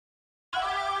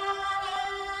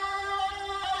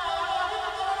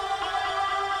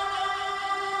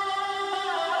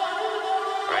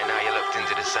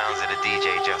the sounds of the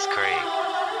DJ Just Craig.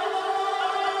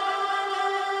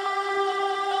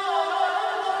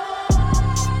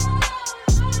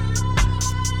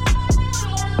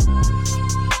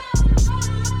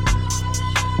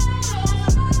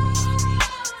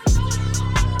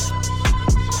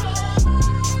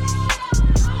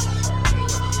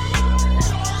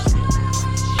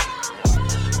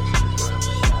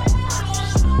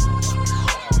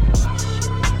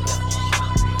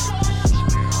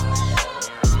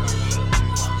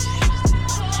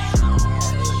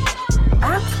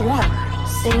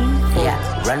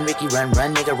 Run, Ricky, run,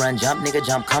 nigga, run, jump,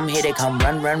 come here they come,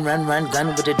 run, gun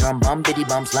with the drum, bum, bitty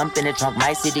bum, slump in the trunk,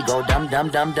 my city go dumb,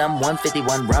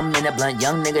 151 rum in a blunt,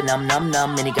 young nigga, numb,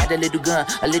 and he got a little gun,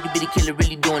 a little bitty killer,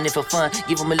 really doing it for fun,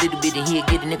 give him a little bit and he'll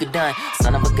get a nigga done,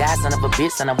 son of a guy, son of a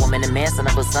bitch, son of a woman, a man, son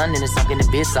of a son, and it's sunk in the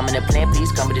bitch, I'm in the plan,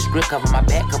 please come with the script, cover my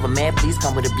back, cover man, please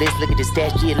come with a blitz, look at this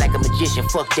stash shit like a magician,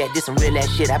 fuck that, this some real ass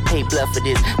shit, I pay blood for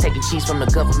this, taking cheese from the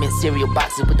government cereal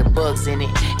boxes with the bugs in it,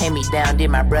 hand me down, did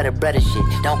my brother shit,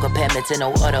 don't compare me to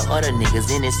no other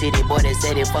niggas in the city, boy, they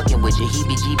say they fucking with you.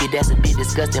 Heebie-jeebie, that's a bit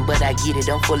disgusting, but I get it.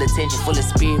 I'm full attention, full of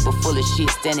spirit, but full of shit.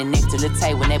 Standing next to the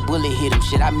tight when that bullet hit him.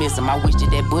 Shit, I miss him. I wish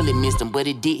that bullet missed him, but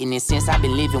it didn't. And since I've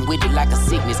been living with it like a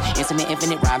sickness,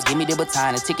 infinite rhymes, give me the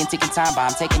baton. A ticking time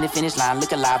bomb, taking the finish line.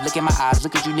 Look alive, look in my eyes,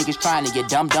 look at you niggas trying to. You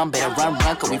dumb, better run,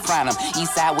 cause we frying them.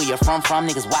 East side where you're from,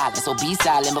 niggas wildin'. So be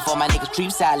silent before my niggas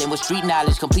creep silent. With street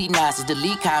knowledge, complete nonsense,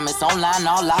 delete comments, online,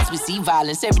 all lots, we see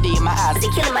violence every day in my eyes. They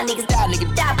killing my niggas,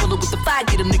 nigga die, pull up with the fire,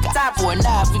 get them nigga time for a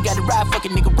knife. We gotta ride,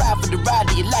 fucking nigga, ride for the ride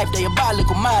of your life.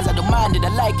 Diabolical minds, I don't mind it, I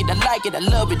like it, I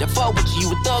love it. I fuck with you,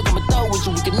 you a thug, I'm a thug with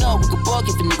you. We can know, we can bug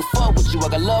if a nigga fuck with you. I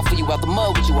got love for you, out the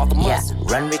mud with you, off the mud. Yeah.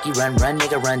 Run, Ricky, run,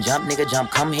 nigga, run, jump,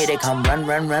 come here they come, run,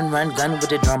 gun with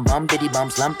the drum, bum, bitty bum,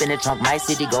 slump in the trunk, my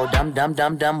city go dumb,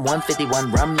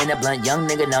 151 rum in a blunt, young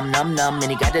nigga, numb,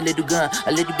 and he got a little gun,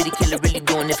 a little bitty killer, really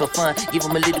doing it for fun. Give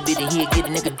him a little bit and he'll get a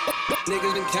nigga.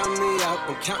 Niggas been counting me out,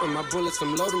 I'm counting my bullets,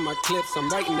 I'm loading my clips, I'm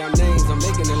writing down names, I'm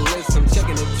making a list, I'm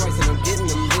checking it twice and I'm getting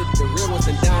them hit. The real ones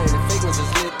been dying, the fake ones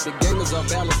is lit. The game is off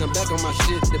balance, I'm back on my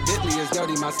shit. The Bentley is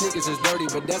dirty, my sneakers is dirty,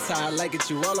 but that's how I like it.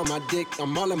 You all on my dick,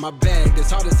 I'm all in my bag, as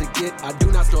hard as it get. I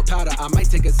do not store powder, I might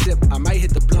take a sip, I might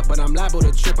hit the blunt, but I'm liable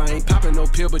to trip. I ain't popping no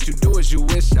pill, but you do as you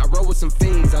wish. I roll with some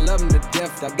fiends, I love them to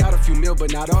death. I got a few mil,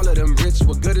 but not all of them rich.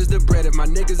 What good is the bread if my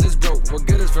niggas is broke? What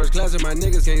good is first class if my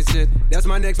niggas can't sit? That's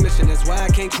my next mission, that's why I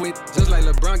can't quit. Just like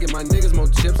LeBron, get my niggas more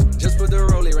chips. Just put the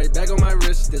rollie right back on my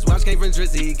wrist. This watch came from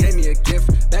Drizzy, he gave me a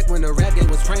gift. Back when the rap game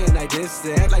was praying like this.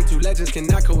 They act like two legends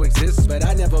cannot coexist. But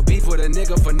I never beef with a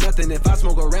nigga for nothing. If I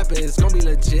smoke a rapper, it's gon' be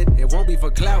legit. It won't be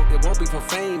for clout, it won't be for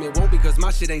fame. It won't be cause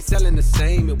my shit ain't selling the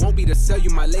same. It won't be to sell you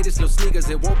my latest little sneakers.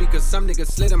 It won't be cause some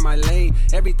niggas slid in my lane.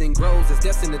 Everything grows, it's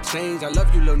destined to change. I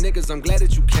love you little niggas, I'm glad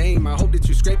that you came. I hope that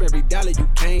you scrape every dollar you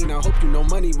came. I hope you know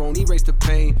money won't erase the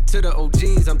pain. To the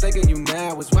OGs, I'm thanking you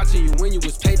now. Was watching you when you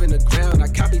was paving the ground. I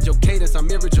copied your cadence, I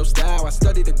mirrored your style. I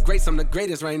studied the greats, I'm the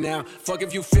greatest right now. Fuck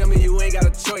if you feel me, you ain't got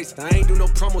a choice. I ain't do no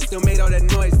promo, still made all that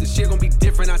noise. The shit gon' be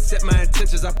different, I set my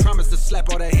intentions. I promise to slap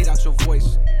all that hate out your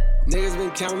voice. Niggas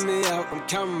been counting me out, I'm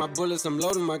counting my bullets, I'm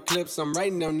loading my clips, I'm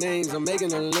writing down names, I'm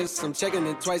making a list, I'm checking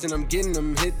it twice and I'm getting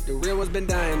them hit. The real ones been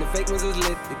dying, the fake ones is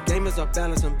lit, the game is off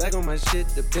balance, I'm back on my shit.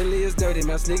 The Bentley is dirty,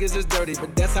 my sneakers is dirty,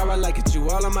 but that's how I like it, you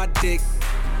all on my dick.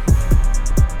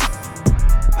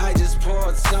 I just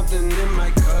poured something in my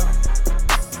cup.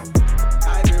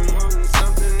 I've been wanting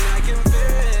something I can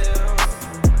feel.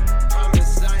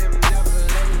 Promise I am never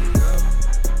letting up.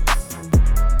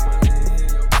 Money in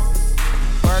your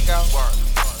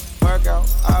Work out.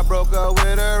 I broke up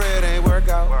with her, it ain't work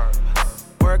out.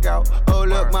 Oh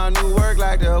look, my new work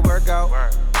like the workout.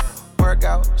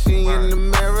 She in the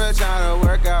mirror tryna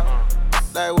work out.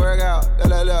 Like work out.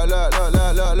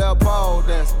 Look, pole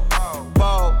dance.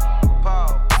 Pole.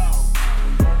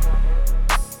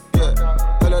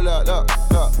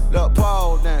 Look,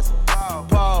 pole dance.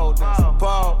 Pole.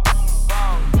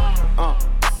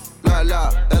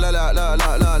 Look,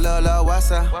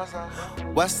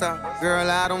 what's up? Girl,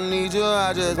 I don't need you,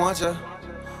 I just want you.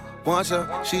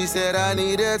 She said I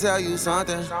need to tell you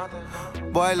something.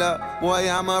 Boy,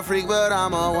 I'm a freak, but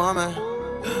I'm a woman.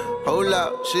 Hold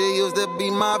up, she used to be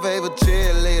my favorite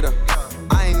cheerleader.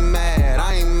 I ain't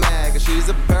mad, cause she's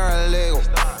a paralegal.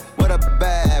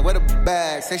 With a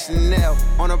bag, say Chanel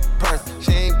on her purse.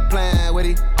 She ain't playing with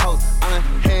these hoes. I'm in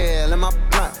hell in my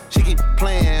blunt. She keep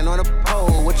playing on the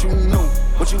pole. What you know?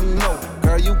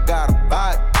 Girl, you got a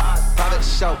vibe. Private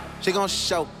show, she gon'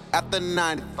 show after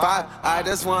 95. I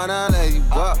just wanna lay you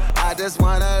up. I just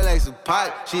wanna lay some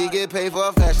pipe. She get paid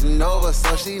for Fashion Nova,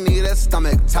 so she need a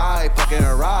stomach tight. Fucking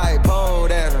a ride, pole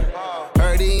dancer. Her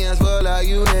Her DMs full of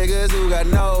you niggas who got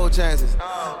no chances.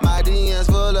 My DMs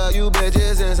full of you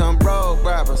bitches and some broke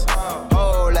rappers.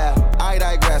 Hold up, I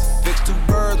digress. Fix 2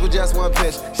 birds with just 1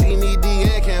 pitch. She need D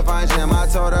and can't find Jim. I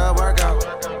told her work out.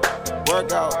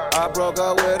 I broke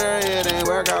up with her, it ain't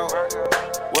work out.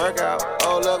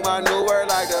 Oh look, my new word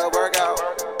like the workout.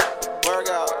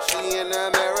 She in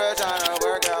the mirror tryna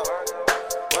work out.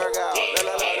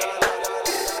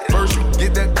 First you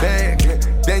get that bag,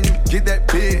 then you get that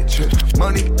bitch.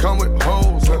 Money come with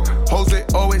hoes, hoes they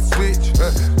always switch.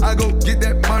 I go get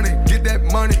that money,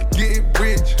 getting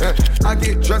rich. I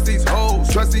can't trust these hoes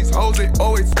they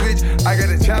always switch. I got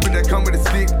a chopper that come with a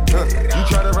stick. You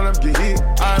try to run up, get hit.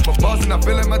 I am a boss and I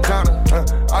feel like my time.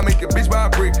 I make a bitch by a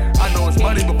brick. I know it's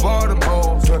money before them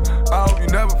hoes. I hope you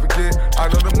never forget. I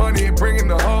know the money ain't bringing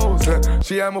the hoes.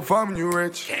 She had more fun when you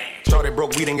rich. Started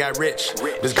broke, we done got rich.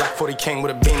 This Glock 40 came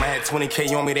with a beam. I had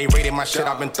 20K on me, they rated my shit.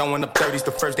 I've been throwing up 30s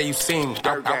the first day you seen me.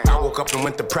 I woke up and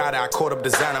went to Prada. I caught up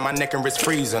designer, my neck and wrist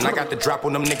freezing. I got the drop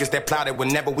on them niggas that plotted.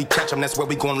 Whenever we catch them, that's where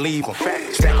we gon' leave them.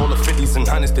 Stack all the 50s and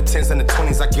 100s, the 10s and the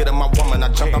 20s. I get her my woman. I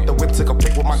jumped out the whip, took a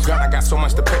pic with my gun. I got so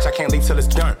much to pitch, I can't leave till it's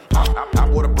done. I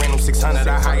bought a brand new 600.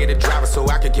 I hired a driver so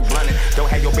I could get blunted. Don't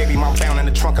have your baby mom found in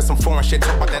the trunk of some foreign shit.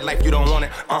 Talk about that life, you don't want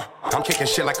it. I'm kicking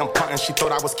shit like I'm punting. She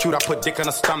thought I was cute, I put dick in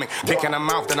her stomach, dick in her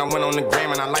mouth. Then I went on the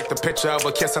gram and I liked the picture of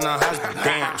her kissing her husband.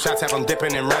 Damn, shots have them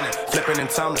dipping and running, flipping and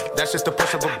tumbling. That's just the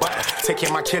push of a button. Take care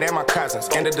of my kid and my cousins.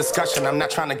 End of discussion, I'm not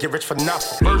trying to get rich for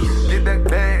nothing. First you get that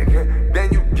bag, then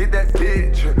you get that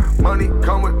bitch. Money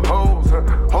come with hoes,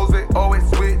 hoes they always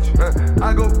switch.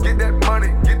 I go get that money,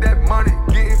 getting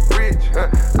rich.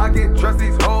 I can't trust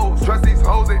these hoes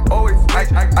they always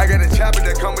switch. I got a chopper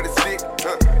that come with a stick.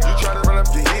 You try to run up,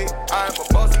 get hit. I am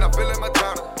a boss and I feel like my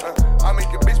time. I make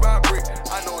a bitch by a brick.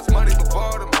 I know it's money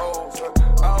before them hoes.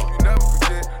 I hope you never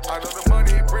forget. I know the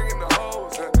money ain't bringing the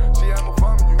hoes. She had more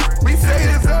fun when you rich. We say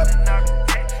it's up,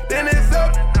 then it's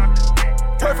up.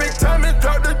 Perfect timing,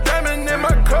 drop the diamond in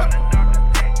my cup.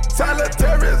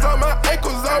 Solitaires on my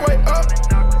ankles, all way up.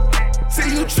 See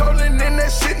you trolling in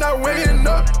that shit, not weighing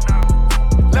up.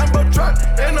 Lambo truck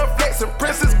and a flex and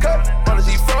Princess cup. On the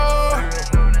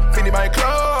G4, Fendi my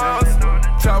clothes.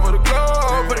 Travel the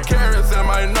globe, put the carrots in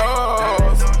my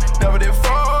nose. Never did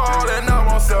fall, and I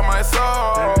won't sell my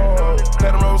soul.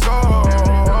 Let them rose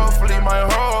off, flee my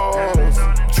hoes.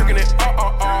 Tricking it,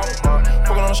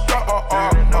 fucking on the straw, I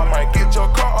might get your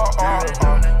car,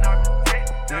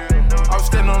 I was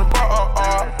standing on the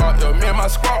bar, yo, me and my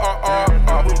squad,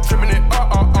 we tripping it,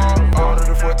 all of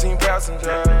the 14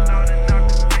 passengers.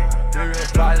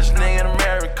 Flyest nigga in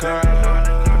America.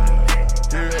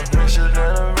 Richer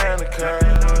than America.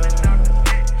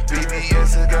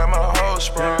 BBS has got my whole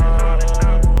sprung.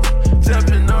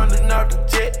 Jumping on and off the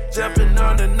jet. Jumping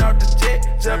on and off the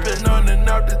jet. Jumping on and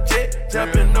off the jet.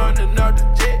 Jumping on and off the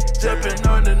jet. Jumping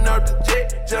on and off the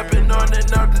jet. Jumping on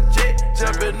and off the jet.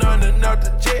 Jumping on and off the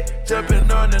jet.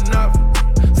 Jumping on and off.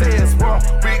 Say it's wrong,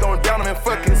 we gon' down them and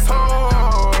fuck his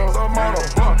hoes. I'm on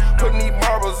a bump, putting these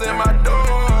marbles in my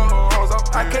doors.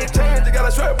 I can't change, I got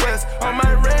a short vest on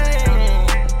my ring.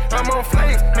 I'm on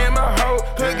flames, me and my hoe,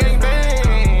 hood gang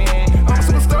bang. I'm a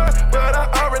superstar, but I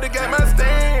already got my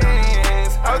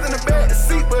stains. I was in the back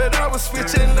seat, but I was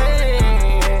switching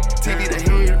lanes. TV the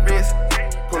head wrist,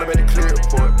 pull up at the clear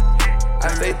report. I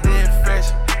stay dead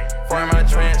fresh, for my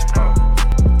transport.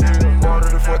 Water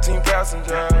to 14 passengers.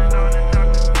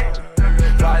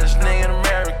 Flyest nigga in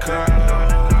America.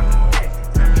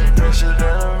 Richer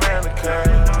than America.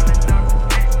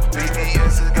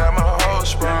 BBS has got my whole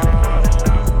sprung.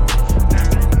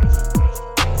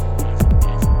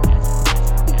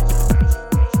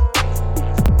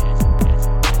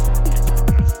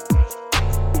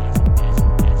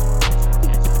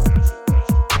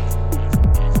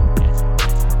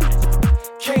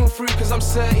 Came through cause I'm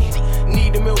saved.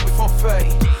 Need a meal before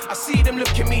fade. I see them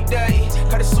look at me day.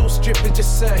 Got a sauce dripping,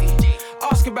 just say.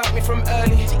 Ask about me from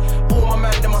early. All my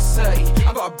man them I say.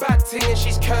 I got a bad thing and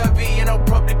she's curvy. And I'll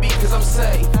probably be cause I'm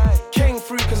saved. Came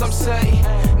through cause I'm saved.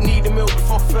 Need a meal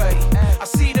before fade. I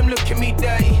see them look at me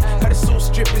day. Got a sauce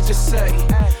dripping, just say.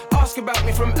 Ask about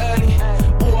me from early.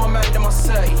 All my man them I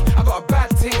say. I got a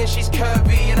bad thing and she's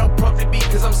curvy. And I'll probably be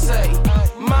cause I'm saved.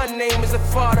 My name is the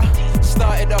father.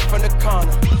 Started off on the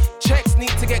corner. Checks need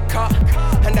to get cut,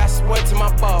 and that's word to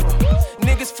my barber.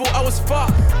 Niggas thought I was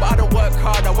fucked, but I don't work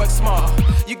hard, I work smarter.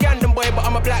 Ugandan boy, but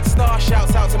I'm a black star.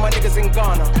 Shouts out to my niggas in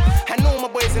Ghana and all my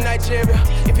boys in Nigeria.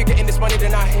 If you're getting this money,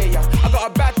 then I hear ya. I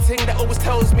got a bad thing that always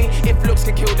tells me if looks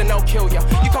can kill, then I'll kill ya.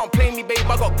 You can't play me, babe,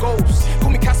 I got goals. Call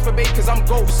me Casper, babe, cause I'm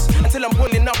ghost. Until I'm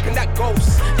pulling up in that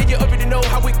ghost. Yeah, you already know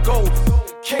how it goes.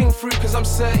 Came through cause I'm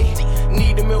say,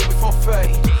 need a meal before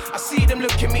 30. I see them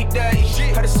look at me day,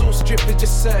 had a sauce strippers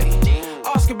just say.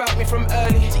 Ask about me from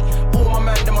early, all my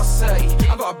man them I say.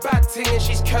 I got a bad thing and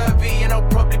she's curvy, and I'll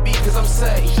probably be cause I'm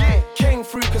say. Came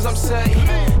through cause I'm say,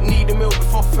 need a meal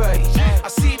before 30. I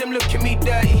see them look at me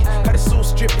day, had a sauce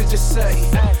strippers just say.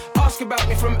 Ask about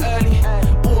me from early,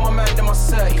 all my man them I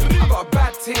say. I got a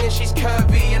bad thing and she's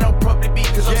curvy, and I'll probably be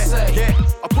cause I'm say. Yeah,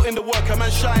 I put in the work, a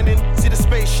man shining. See the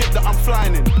spaceship that I'm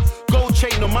flying in. Gold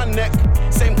chain on my neck,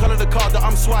 same colour the card that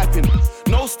I'm swiping.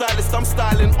 No stylist, I'm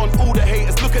styling on all the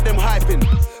haters, look at them hyping.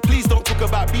 Please don't talk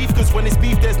about beef, cause when it's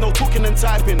beef there's no talking and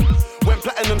typing. When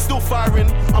platinum still firing,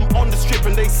 I'm on the strip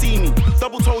and they see me.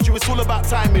 Double told you it's all about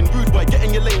timing. Rude boy, get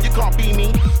in your lane, you can't be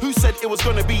me. Who said it was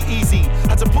gonna be easy?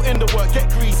 Had to put in the work, get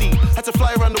greasy. Had to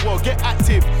fly around the world, get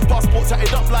active. Passport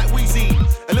tatted up like Wheezy.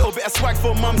 A little bit of swag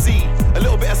from Mumsy, a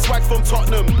little bit of swag from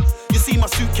Tottenham. You see my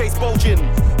suitcase bulging,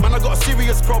 man I got a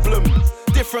serious problem.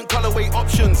 Different colorway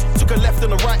options, took a left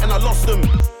and a right and I lost them.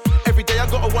 Every day I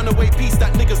got a one-away piece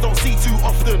that niggas don't see too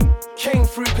often. Came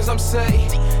through cause I'm say,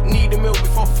 need a meal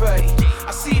before 30.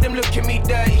 I see them look at me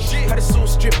day, had a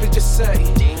sauce strippers just say.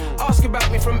 Ask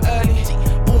about me from early,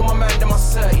 all my man them I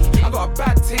say. I got a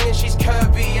bad thing and she's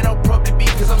curvy, and I'll probably be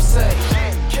cause I'm say.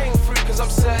 Came through cause I'm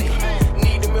say,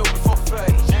 need a meal before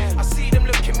 30. I see them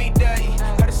look at me day,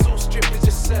 had a sauce strippers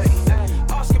just say.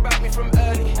 Ask about me from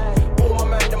early, all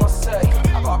my man them I say.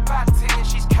 I got a bad thing and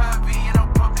she's curvy, and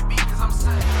I'll probably be cause I'm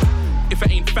say. If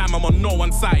it ain't fam, I'm on no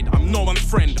one's side. I'm no one's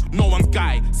friend, no one's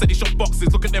guy. Said he shop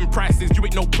boxes, look at them prices. You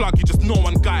ain't no plug, you just no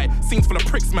one guy. Scenes full of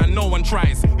pricks, man, no one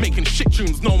tries. Making shit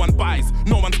tunes, no one buys.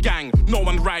 No one's gang, no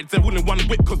one rides. They're all in one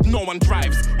whip cause no one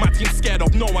drives. My team's scared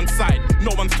of no one's side.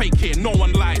 No one's fake here, no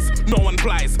one lies. No one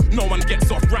flies, no one gets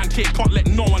off. Round here, can't let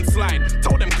no one slide.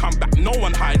 Tell them come back, no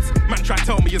one hides. Man try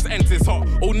tell me his ends is hot.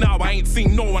 Oh now I ain't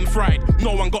seen no one fried.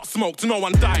 No one got smoked, no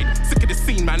one died. Sick of the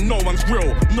scene, man, no one's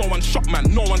real. No one's shot,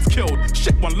 man, no one's killed.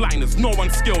 Shit one-liners, no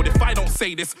one's skilled. If I don't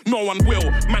say this, no one will.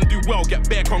 Man do well, get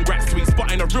bare congrats tweets,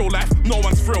 but in a real life, no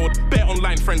one's thrilled. Bare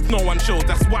online friends, no one chills.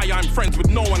 That's why I'm friends with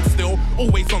no one still.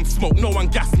 Always on smoke, no one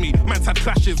gassed me. Man's had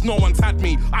clashes, no one's had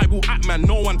me. I will act, man,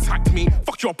 no one tagged me.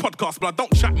 Fuck your podcast, blood,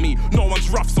 don't chat me. No one's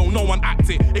rough, so no one act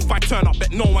it. If I turn up,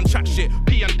 bet no one chat shit.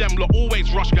 P and them lot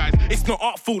always rush, guys. It's not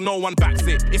artful, no one backs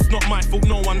it. It's not my fault,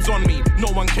 no one's on me.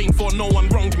 No one came for, no one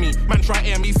wronged me. Man try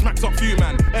air me, smacks up few,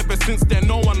 man. Ever since then,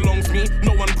 no one longs me.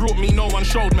 No one brought me, no one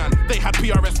showed, man. They had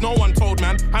PRS, no one told,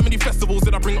 man. How many festivals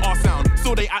did I bring our sound?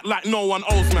 So they act like no one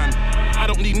owes, man. I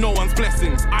don't need no one's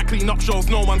blessings. I clean up shows,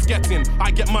 no one's getting.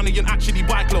 I get money and actually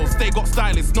buy clothes. They got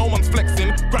stylists, no one's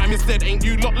flexing. Grime is dead, ain't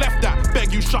you lot left that?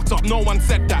 Beg you shut up, no one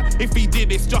said that. If he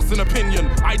did, it's just an opinion.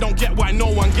 I don't get why no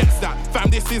one gets that.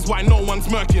 Fam, this is why no one's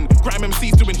murking. Grime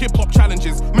MC's doing hip-hop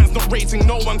challenges. Man's not rating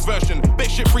no one's version. Big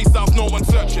shit freestyles, no one's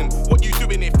searching. What you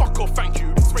doing here? Fuck off, thank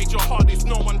you. Sprayed your hardest,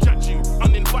 no one jacked you.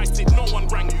 Uninvited, no one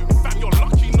rang you. Fam, you're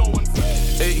lucky, no one said.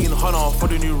 1800 for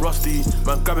the new rusty.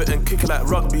 Man, grab it and kick it like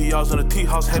rugby. I was on a tea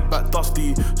house, head back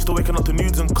dusty. Still waking up to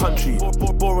nudes and country.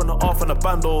 Bore on the off and a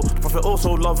bando. The prophet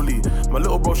also lovely. My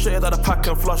little bro shitted out the pack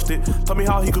and flushed it. Tell me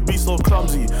how he could be so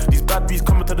clumsy. These bad bees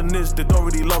coming to the niz, they don't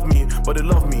really love me, but they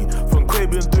love me. From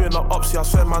Caribbean doing the upsy, I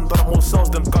swear man done more sales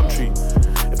than country.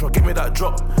 If I give me that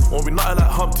drop, won't be nothing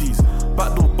like Humpties.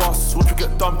 Backdoor boss, watch you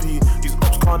get dumpy. These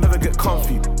ops can't never get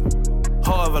comfy.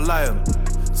 Heart of a lion.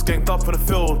 Skanked up in the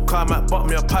field, climb at butt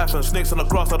me a python. Snakes on the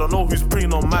grass, I don't know who's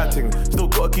preying on my thing. Still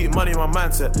gotta keep money in my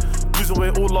mindset. Losing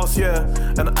weight all last year,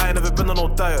 and I ain't never been on no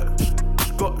diet.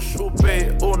 Got short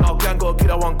bait, all now gang, gotta keep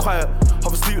that one quiet.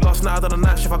 Half asleep last night, I done a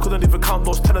night shift, I couldn't even count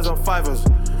those tenors and fivers.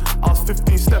 I was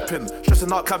 15 stepping,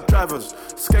 stressing out cab drivers.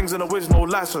 Skanks in the whiz, no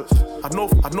license. I'd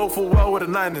know full well where the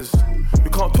 9 is. We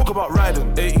can't talk about riding.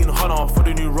 1800 for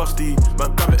the new rusty.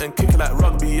 Man, grab it and kick it like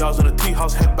rugby. I was on a tea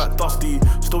house, head back dusty.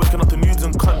 Still waking up to nudes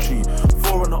and country.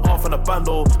 4 and a half and a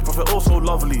bando. The prophet also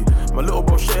lovely. My little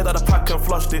bro shitted out the pack and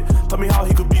flushed it. Tell me how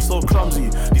he could be so clumsy.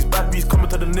 These bad bees coming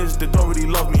to the niz, they don't really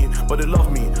love me, but they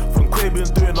love me. From Caribbean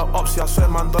doing the upsy, I swear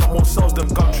man done more sales than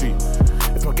country.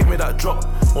 If I give me that drop,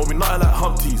 won't be nothing like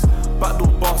Humpties. Backdoor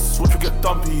boss, watch you get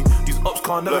dumpy. These ops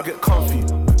can't never get comfy.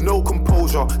 No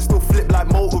composure, still flip like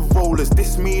Motorollas.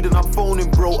 This me, then I'm phoning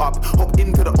bro up. Hop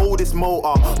into the oldest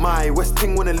motor. My West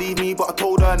Ting wanna leave me, but I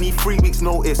told her I need 3 weeks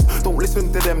notice. Don't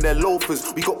listen to them, they're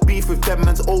loafers. We got beef with them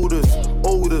man's olders.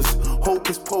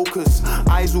 Hocus pocus.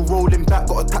 Eyes all rolling back,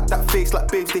 gotta tap that face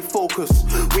like babes, they focus.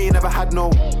 We ain't never had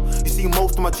no. You see,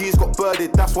 most of my G's got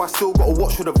birded, that's why I still gotta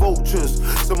watch for the vultures.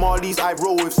 Somalis I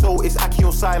roll with, so it's Aki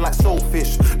on side like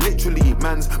saltfish. Literally,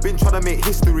 man's been trying to make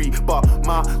history, but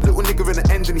my little nigga in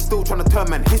the end and he's still trying to turn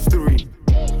man history.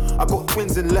 I got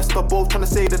twins in Leicester, both trying to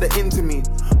say that they're into me,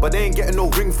 but they ain't getting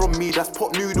no ring from me. That's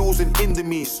pot noodles and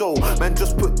Indomie. So, man,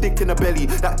 just put dick in her belly.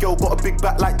 That girl got a big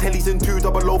back like Telly's in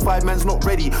 2005, man's not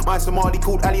ready. My Somali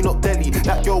called Ali, not Delhi.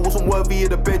 That girl wasn't worthy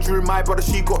of the bedroom. My brother,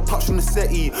 she got touched on the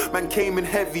settee. Man came in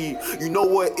heavy. You know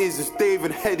what it is, it's Dave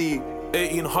and Hetty.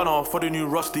 1800 for the new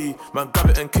Rusty. Man, grab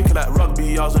it and kick it like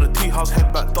rugby. I was on the tea house,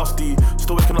 head back dusty.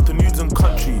 Still waking up to nudes and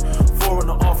country.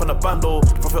 4.5 and a bando.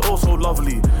 The prophet also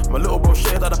lovely. My little bro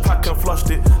shared out the pack and flushed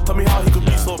it. Tell me how he could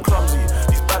be so clumsy.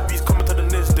 These bad beats coming to the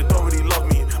niche, they don't really love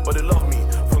me, but they love me.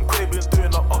 From Craven's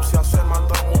doing the ops, I swear man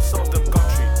done more sales than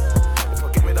country. If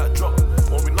I give me that drop,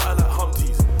 won't be nothing like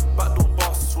Humpties. Backdoor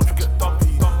busts, watch you get dumpy.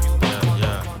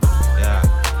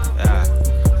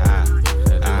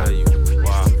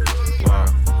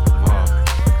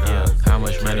 How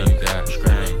much money you got?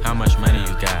 How much money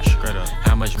you got?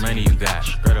 How much money you got?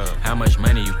 How much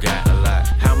money you got? A lot.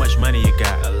 How much money you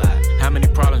got? A lot. How many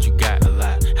problems you got? A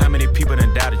lot. How many people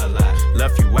done doubted you? A lot.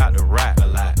 Left you out to rot? A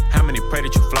lot. How many pray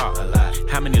that you flop? A lot.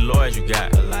 How many lawyers you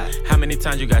got? A lot. How many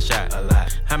times you got shot? A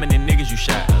lot. How many niggas you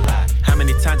shot? A lot. How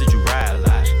many times did you ride? A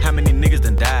lot. How many niggas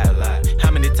done died? A lot.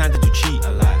 How many times did you cheat?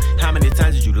 A lot. How many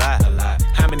times did you lie? A lot.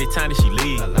 How many times did she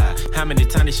leave? A lot. How many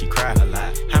times did she cry? A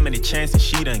lot. How many chances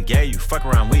she done gave you? Fuck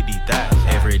around with these thighs.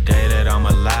 Every day that I'm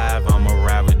alive, I'ma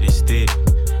ride with this stick.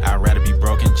 I'd rather be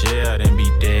broke in jail than be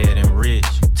dead and rich.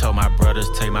 Told my brothers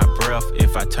take my breath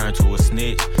if I turn to a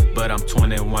snitch. But I'm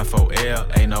 21 for L,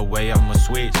 ain't no way I'ma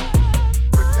switch.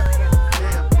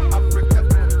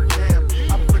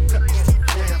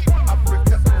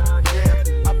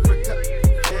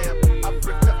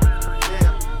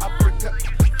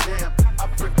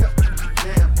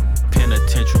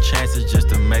 Penitentiary chances just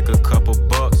to make a couple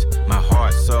bucks. My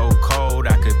heart so cold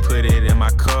I could put it in my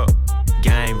cup.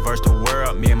 Game versus the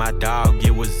world, me and my dog,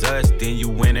 it was us. Then you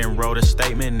went and wrote a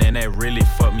statement and that really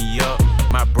fucked me up.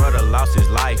 My brother lost his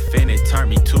life and it turned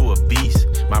me to a beast.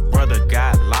 My brother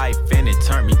got life and it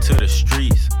turned me to the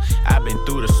streets. I've been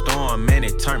through the storm and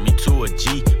it turned me to a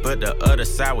G. But the other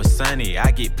side was sunny,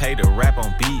 I get paid to rap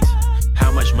on beats.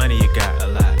 How much money you got? A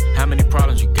lot. How many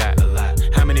problems you got? A lot.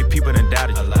 How many people done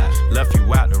doubted you? A lot. Left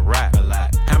you out to rot? A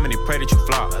lot. How many pray that you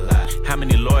flop? A lot. How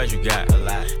many lawyers you got? A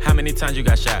lot. How many times you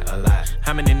got shot? A lot.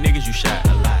 How many niggas you shot?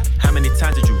 A lot. How many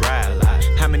times did you ride? A lot.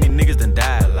 How many niggas done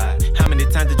died? A lot. How many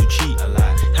times did you cheat? A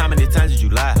lot. How many times did you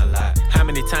lie? A lot. How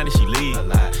many times did she leave? A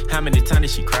lot. How many times did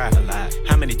she cry? A lot.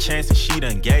 How many chances she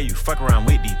done gave you? Fuck around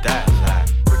with these thighs. A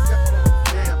lot.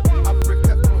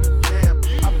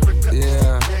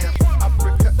 Yeah.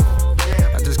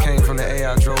 I just came from the A,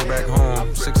 I drove back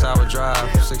home. 6-hour drive,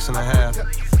 6.5.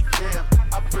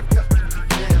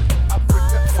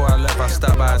 Before I left, I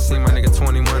stopped by and seen my nigga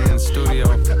 21 in the studio.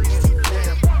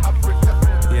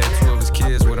 He had 2 of his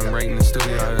kids with him right in the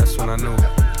studio. That's when I knew.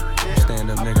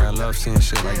 Stand up nigga, I love seeing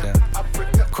shit like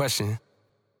that. Question.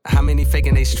 How many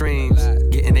faking they streams?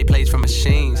 Getting they plays from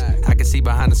machines. I can see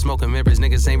behind the smoke and mirrors,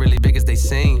 niggas ain't really big as they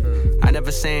seem. I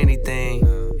never say anything.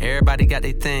 Everybody got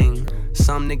their thing.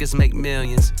 Some niggas make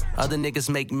millions, other niggas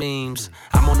make memes.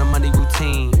 I'm on the money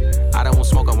routine. I don't want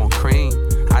smoke, I want cream.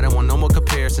 I don't want no more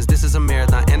comparisons, this is a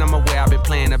marathon. And I'm aware I've been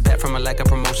playing a bet from a lack of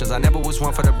promotions. I never was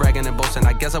one for the bragging and boasting.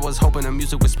 I guess I was hoping the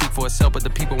music would speak for itself, but the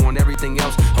people want everything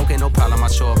else. Okay, no problem, I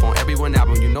show up on every one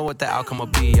album. You know what the outcome will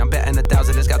be. I'm betting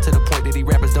 1,000, it's got to the point that these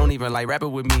rappers don't even like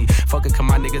rapping with me. Fuck it, come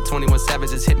my nigga 21 Savage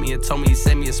just hit me and told me he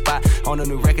sent me a spot on the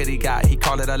new record he got. He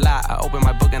called it a lie. I opened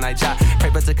my book and I jot. Pray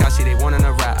for Takashi, they wanting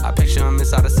a rap. I picture him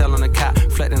inside a cell on a cot,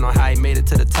 reflecting on how he made it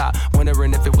to the top,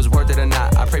 wondering if it was worth it or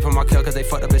not. I pray for my kill cause they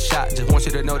fucked up his shot. Just want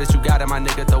you to know that you got it, my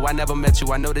nigga. Though I never met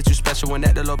you, I know that you special and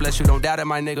that the Lord bless you. Don't doubt it,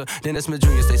 my nigga. Dennis Smith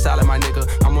Jr., stay solid, my nigga.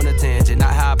 I'm on a tangent,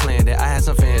 not how I planned it. I had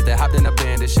some fans that hopped in a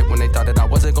band this shit when they thought that I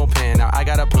wasn't gon' pan. Now I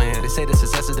got a plan. They say the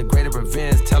success is the greatest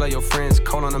revenge. Tell all your friends,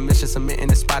 call on a mission, submitting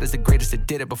the spot is the greatest that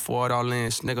did it before it all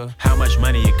ends, nigga. How much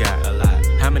money you got? A lot.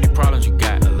 How many problems you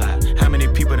got? A lot. How many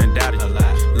people done doubted you? A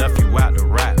lot. Left you out to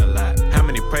rot? A lot. How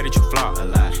many pray that you flop? A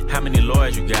lot. How many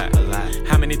lawyers you got? A lot.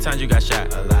 How many times you got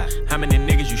shot? A lot. How many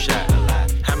niggas you shot? A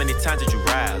lot. How many times did you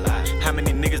ride? A lot. How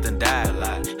many niggas done died? A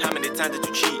lot. How many times did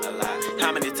you cheat? A lot.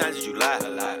 How many times did you lie? A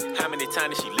lot. How many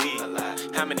times did she leave? A lot.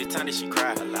 How many times did she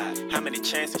cry? A lot. How many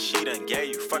chances she done gave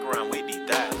you? Fuck around with these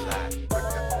thighs.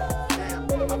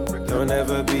 Don't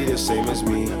ever be the same as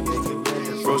me.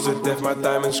 Froze to death, my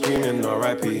diamond screaming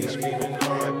R.I.P.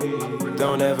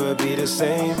 Don't ever be the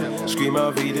same. Scream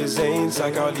out be the Zanes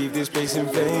like I'll leave this place in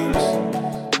flames.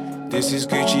 This is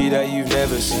Gucci that you've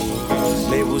never seen.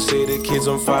 Labels say the kid's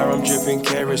on fire, I'm dripping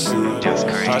kerosene.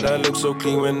 How'd I look so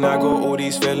clean when I got all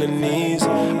these felonies?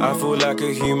 I feel like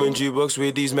a human jukebox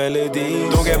with these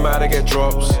melodies. Don't get mad, I get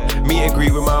drops. Meet and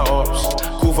greet with my ops.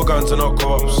 Cool for guns and not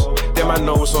cops. Then I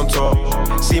know what's on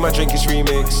top. See my drink is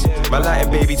remix. My Latin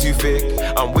baby too thick.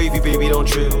 I'm wavy, baby, don't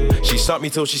trip. She sucked me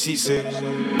till she seasick.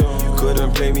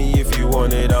 Couldn't play me if you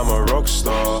wanted, I'm a rock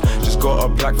star. Just got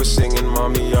a plaque for singing,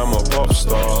 mommy, I'm a pop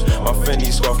star. My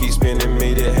Fendi scarf keeps spinning,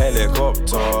 made it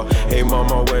helicopter. Hey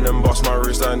mama, when and bust my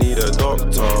wrist, I need a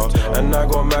doctor. And I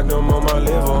got Magnum on my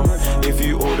liver. If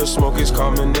you order smoke, it's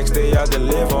coming, next day I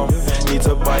deliver. Need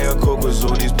to buy a coke, cause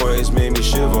all these boys made me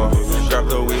shiver. Grab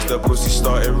the waist, the pussy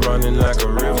started running like a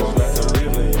river.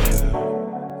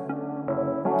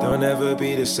 They'll never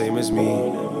be the same as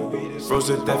me. Froze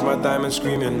to death, my diamond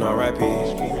screaming R.I.P.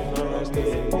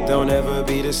 They'll never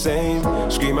be the same.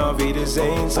 Scream out be the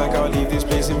Zanes, like I'll leave this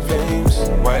place in flames.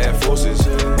 White Air Forces,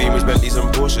 Beamers, Bentleys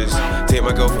and Porsches. Take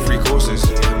my girl for free courses.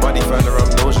 Money find her, I'm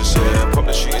nauseous, yeah. Pop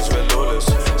the shootings, we're lawless.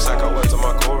 Sack out words on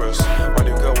my chorus. My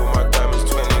new girl with my diamonds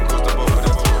twinning, cause the both of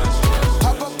them borders.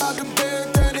 Hop up out the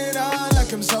bed, turn it on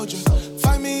like I'm soldier.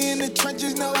 Find me in the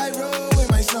trenches, now I roll with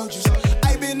my soldiers.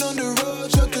 I've been on the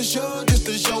road, show to show, just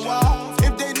to show off.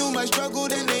 My struggle,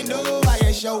 then they know I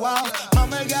ain't show out.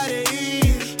 Mama gotta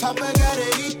eat, Papa gotta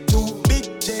eat too.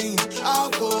 Big chain, I'll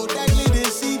go that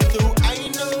little see-through. I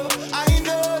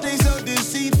know they so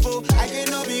deceitful. I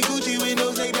cannot be Gucci with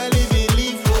no say that living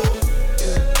lethal.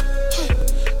 Yeah.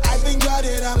 I thank God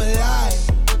that I'm alive.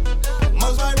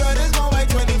 Most my brothers gone by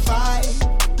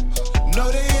 25.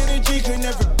 Know the energy could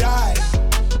never die.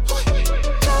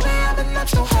 Tell me I've been up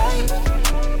so high.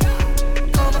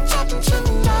 Call my top and chill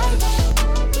tonight.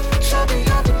 I'll be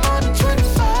up in more than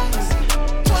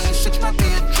 25. 26 might be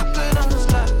a triplet on the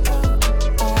slide.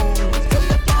 Put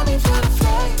the money for the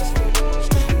flights.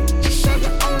 You say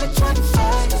you're only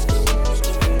 25.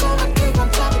 Gonna keep on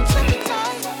talking to me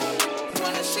tight.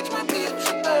 26 might be a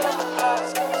triplet on the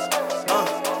slide.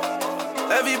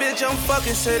 Every bitch I'm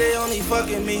fucking say they only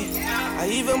fucking me. I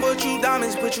even bought you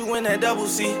diamonds, put you in that double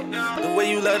C. The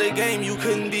way you love the game, you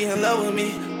couldn't be in love with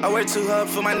me. I work too hard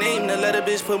for my name to let a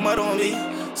bitch put mud on me.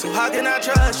 So how can I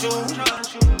trust you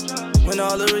when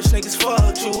all the rich niggas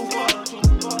fuck you?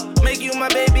 Make you my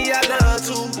baby, I love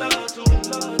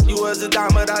to. You was a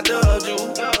dime, but I dubbed you.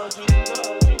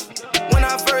 When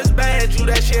I first bagged you,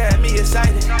 that shit had me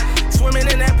excited. Swimming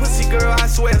in that pussy, girl, I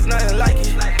swear it's nothing like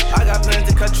it. I got plans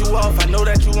to cut you off, I know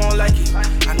that you won't like it.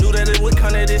 I knew that it would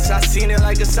come to this, I seen it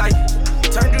like a sight.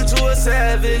 Turned you to a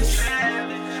savage.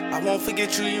 I won't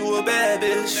forget you, you a bad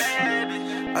bitch.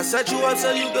 I set you up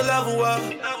so you could level up,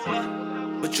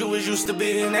 but you was used to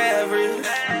being average.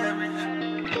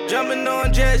 Jumping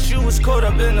on jets, you was caught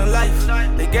up in the life.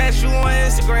 They gas you on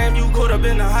Instagram, you caught up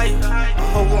in the hype. A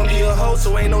hoe won't be a hoe,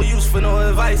 so ain't no use for no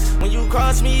advice. When you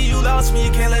cross me, you lost me,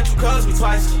 can't let you cross me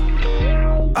twice.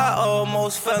 I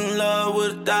almost fell in love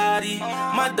with a thotty.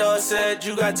 My dog said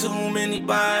you got too many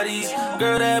bodies.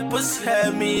 Girl, that pussy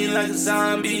had me like a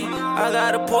zombie. I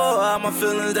gotta pour out my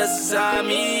feelings that's inside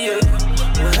me, yeah.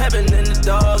 What happened in the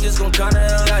dog is gon' come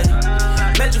to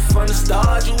light. Met you from the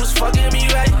start, you was fucking me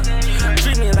right.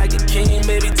 Treat me like a king,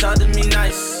 baby, talk to me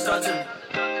nice. Talk to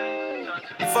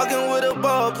me. Fucking with a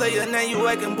ball player, now you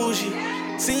acting bougie.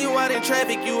 Seen you out in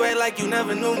traffic, you act like you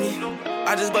never knew me.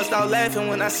 I just bust out laughing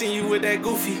when I seen you with that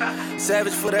goofy.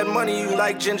 Savage for that money, you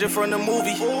like Ginger from the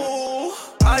movie. Ooh,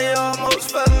 I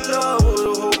almost fell in love with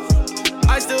a hoe.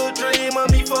 I still dream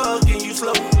of me fucking you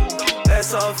slow.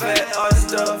 That's all fat, all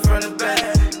stuff from the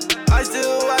back. I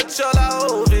still watch all our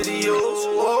old videos.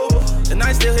 Whoa. And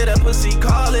I still hear that pussy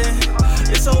calling.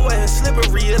 It's so wet and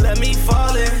slippery, it let me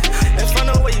fall in. And from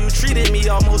the way you treated me,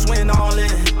 almost went all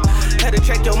in. Had to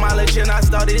check your mileage and I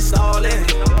started stalling.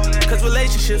 Cause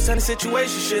relationships and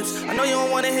situationships. I know you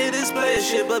don't wanna hear this player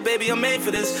shit, but baby, I'm made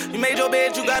for this. You made your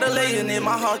bed, you gotta lay in it.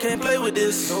 My heart can't play with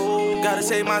this. Gotta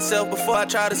save myself before I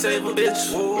try to save a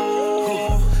bitch.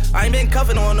 I ain't been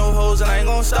cuffing on no hoes and I ain't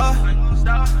gon' stop.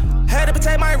 Had to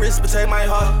protect my wrist, protect my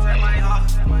heart.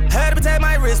 Had to protect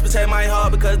my wrist, protect my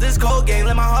heart. Because this cold game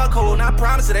let my heart cold, and I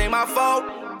promise it ain't my fault.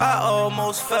 I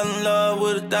almost fell in love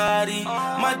with a thotty.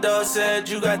 My dog said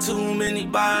you got too many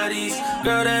bodies.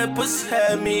 Girl, that pussy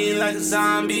had me like a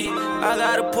zombie. I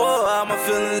gotta pour out my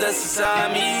feelings that's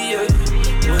inside me,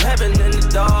 yeah. What happened in the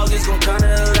dog is gon' come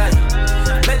to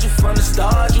light. Met you from the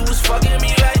start, you was fucking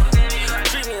me right.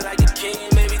 Treat me like a king,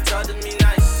 baby, talk to me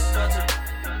nice.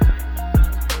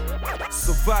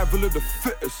 Survival of the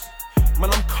fittest. Man,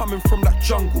 I'm coming from that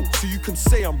jungle, so you can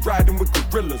say I'm riding with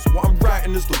gorillas. What I'm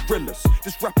writing is the realest.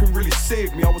 This rapping really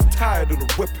saved me, I was tired of the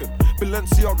whipping.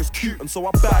 Balenciaga's cute, and so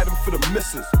I buy them for the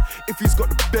missus. If he's got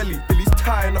the belly, Billy's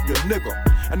tying up your nigga.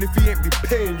 And if he ain't be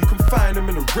paying, you can find him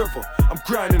in the river. I'm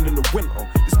grinding in the winter.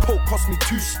 This coat cost me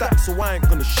 2 stacks, so I ain't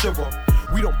gonna shiver.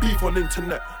 We don't beef on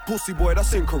internet. Pussy boy,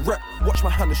 that's incorrect. Watch my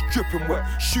hand is dripping wet.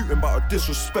 Shooting but a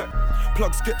disrespect.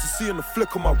 Plugs get to see in the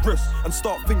flick of my wrist and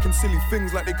start thinking silly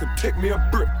things like they could take me a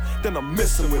brick. Then I'm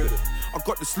messing with it. I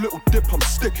got this little dip, I'm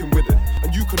sticking with it.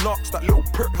 And you can ask that little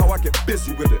prick how I get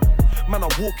busy with it. Man, I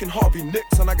walk in Harvey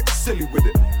Nicks and I get silly with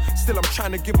it. Still, I'm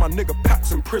trying to give my nigga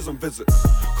packs and prison visits.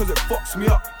 Cause it fucks me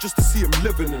up just to see him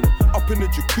living in it. Up in the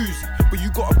jacuzzi, but you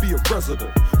gotta be a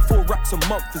resident. 4 racks a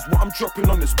month is what I'm dropping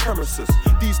on this premises.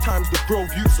 These times the Grove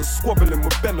youths are squabbling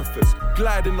with benefits.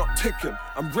 Gliding, not ticking,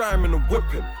 I'm rhyming and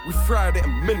whipping. We fried it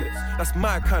in minutes, that's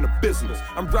my kind of business.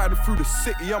 I'm riding through the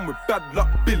city, I'm with Bad Luck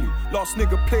Billy. Last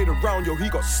nigga played around, yo, he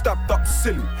got stabbed up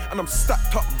silly. And I'm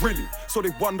stacked up really, so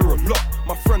they wonder a lot.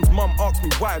 My friend's mum asks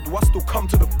me why do I still come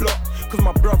to the block. Cause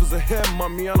my brothers are here,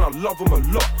 mummy, and I love them a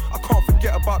lot. I can't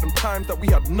forget about them times that we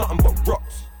had nothing but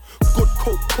rocks. Good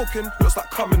coke cooking, looks like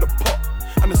cum in the pot.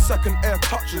 And the second air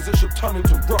touches, it should turn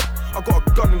into rock. I got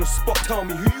a gun in the spot, tell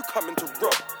me who you coming to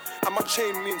rob. And my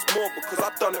chain means more because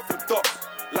I've done it for dots.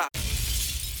 Like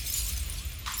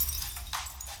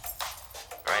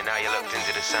Right now you're looked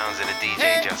into the sounds of the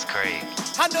DJ Just Craig.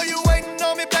 I know you waiting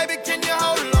on me, baby, can you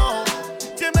hold on?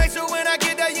 To make sure when I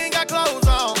get there you ain't got clothes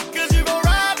on. Cause you gon'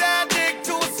 ride that dick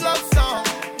to a slow song.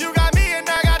 You got me and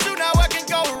I got you, now what can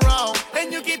go wrong?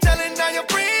 And you keep telling all your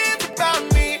friends about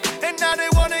me. And now they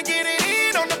wanna get it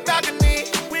in on the balcony.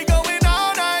 We going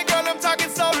all night, girl, I'm talking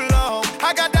so long.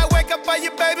 I got that wake up for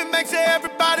you, baby, make sure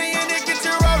everybody in it get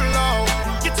your roll on.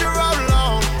 Get your roll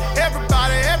on.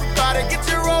 Everybody, everybody, get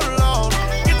your roll on.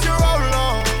 Get your roll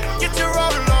on. Get your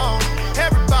roll on.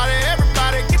 Everybody,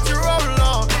 everybody, get your roll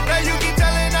on. Now you keep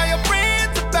telling all your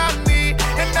friends about me.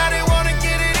 And now they wanna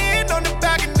get it in on the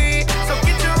balcony. So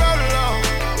get your roll on.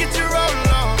 Get your roll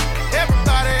on.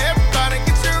 Everybody, everybody,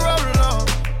 get your roll on.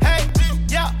 Hey,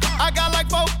 yeah, I got like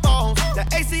 4 phones. The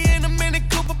AC in the Mini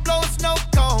Cooper blowing snow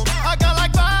cone. I got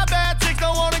like 5 bad chicks,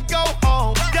 don't wanna go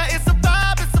home. Yeah, it's a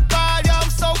vibe, yeah, I'm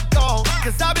so gone.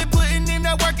 Cause I've been putting in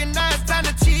that work and now it's time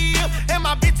to chill. And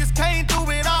my bitches came through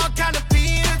with all kind of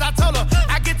pins. I told her,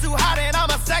 I get too hot and I'm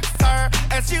a sex her.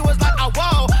 And she was like, oh,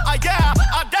 whoa, yeah,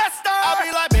 that's her. I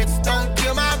be like, bitch, don't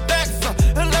kill my vex.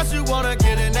 Unless you wanna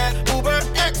get in that Uber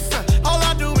X. All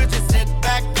I do is just sit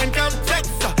back and come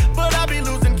text. But I be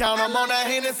losing count, I'm on that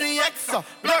Hennessy X.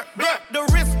 Blur, blur, the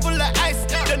wrist full of ice.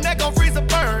 The neck gon' freeze a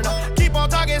burn. Keep on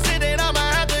talking shit and I'ma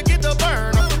have to get the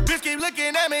burn. Bitch keep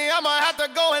looking at me, I'ma have to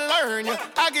go and learn.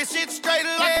 I get shit straight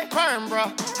like a perm,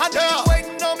 bro. I know you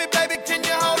waiting on me, baby, can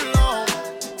you hold on?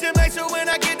 To make sure when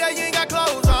I get there you ain't got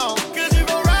clothes on. Cause you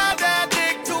gon' ride that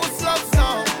dick to a slow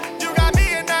song. You got me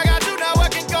and I got you, now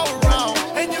what can go wrong?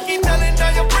 And you keep telling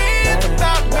all your friends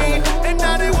about me. And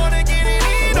now they wanna get it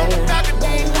in on the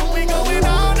balcony. We going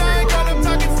all night, girl, I'm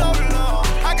talking so long.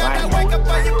 I got that wake up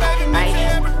for you, baby, make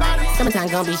sure everybody. Summertime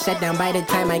gon' be shut down by the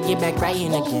time I get back right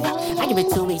in again. I give it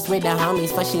 2 weeks with the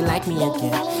homies, but she like me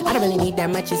again. I don't really need that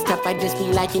much of stuff, I just be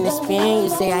liking the spin. You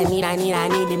say I need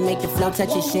to make the flow touch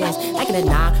your shins. I get a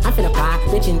nah, I'm finna pop,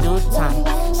 bitch in due time.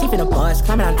 She finna buzz,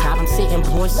 climbing on top, I'm sitting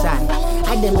poolside.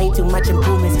 I done made too much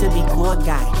improvements to be cool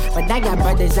guy. But I got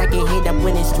brothers I can hit up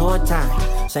when it's tour time.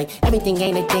 Say everything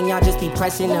ain't a thing, y'all just be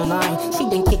pressing the line. She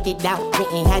done kicked it out,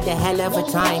 went and had the hell of a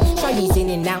time. Shorty's in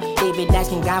and out, David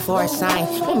asking God for a sign.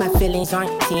 When my feelings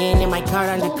aren't 10 and my card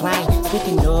on decline.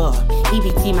 Speaking of,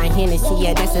 EBT my Hennessy,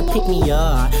 yeah, that's a pick me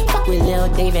up. Fuck with Lil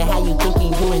David, how you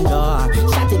thinking you and dog?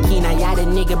 Shout to Kina, y'all the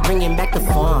nigga bringing back the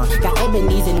farm. Got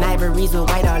ebonies and ivories with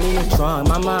white all in the trunk.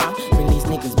 Mama, release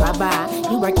niggas, bye-bye.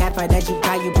 You work hard for that, you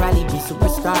probably be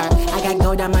superstar. I got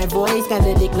gold on my voice, got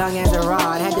the dick long as a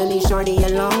rod. Had to leave shorty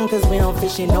alone, cause we don't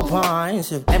fish in no ponds.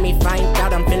 So let me find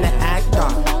out, I'm finna act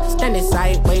off. Standing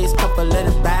sideways, couple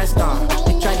of the bad star.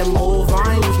 They try to move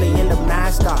on, usually in the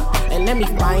master. And let me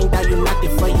find out you knocked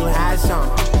it before you had some.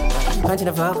 Punching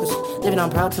the focus, living on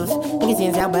Pro Tools. Niggas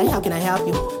ends out, but how can I help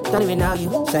you? Don't even know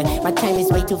you. Say, my time is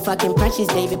way too fucking precious.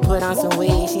 David put on some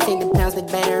weed. She said the pounds look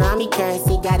better on me.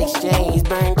 Currency got exchanged.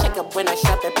 Burn, check up when I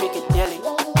shop at Piccadilly.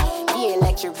 Be a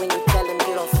lecture when you tell them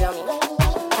you don't feel me.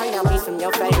 Turn down beats from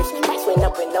your favors. Price went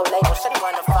up with no label. Should've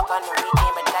wanna fuck on the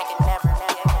weekend, but I can never.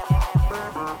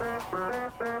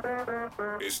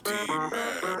 It's D-Mad,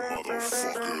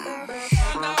 motherfucker.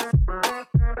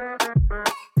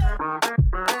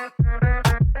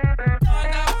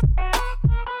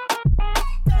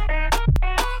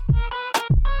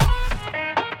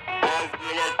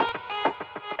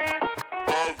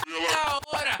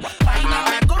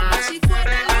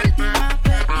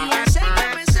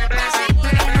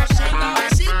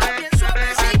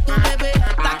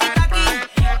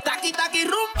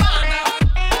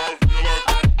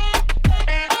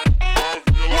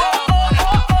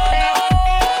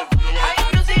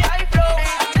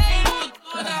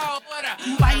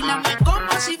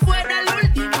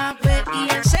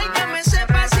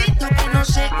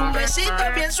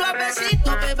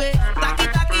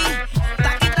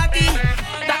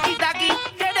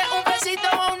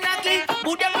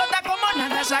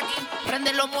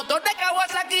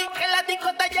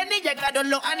 todos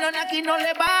los aquí no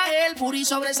le baje. El booty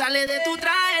sobresale de tu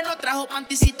traje. No trajo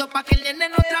panticito pa' que el nene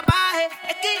no trabaje.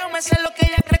 Es que yo me sé lo que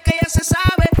ella cree que ella se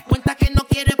sabe. Cuenta que no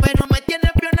quiere pero me tiene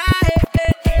espionaje.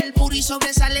 El booty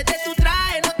sobresale de tu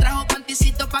traje. No trajo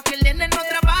panticito pa' que el nene no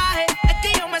trabaje. Es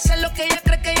que yo me sé lo que ella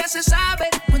cree que ella se sabe.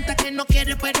 Cuenta que no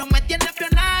quiere pero me tiene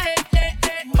espionaje.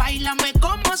 Báilame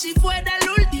como si fuera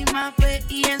la última vez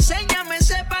y enséñame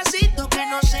ese pasito que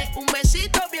no sé, un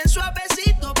besito bien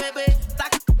suavecito, bebé.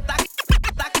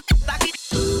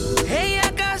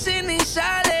 Ella casi ni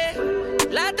sale,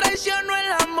 la traición no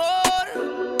el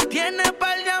amor. Tiene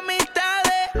par de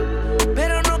amistades,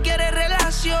 pero no quiere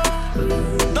relación.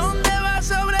 Donde va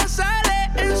sobresale,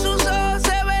 en sus ojos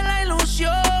se ve la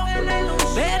ilusión.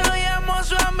 Pero llamo a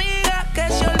su amiga que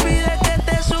se olvide que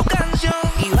esta es su canción.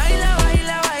 Y baila,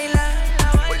 baila, baila,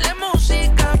 ponle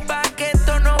música pa' que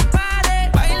esto no pare.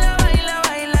 Baila, baila,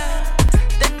 baila,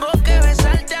 tengo que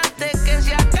besarte antes que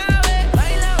se acabe.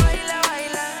 Baila, baila,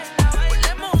 baila,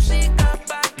 ponle música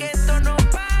pa' que esto no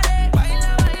pare.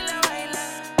 Baila, baila, baila,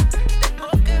 tengo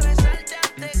que besarte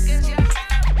antes que se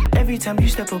acabe. Every time you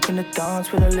step up in the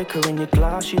dance with a liquor in your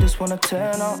glass, you just wanna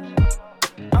turn up.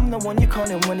 I'm the one you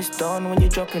calling when it's done, when you're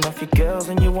dropping off your girls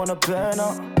and you wanna burn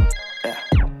up. Yeah.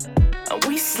 And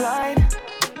we slide,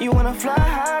 you wanna fly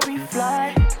high, we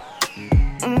fly.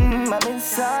 I'm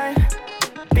inside,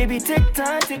 baby take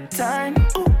time.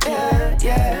 Ooh yeah,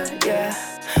 yeah, yeah.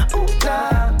 Ooh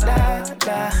la la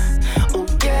la. Ooh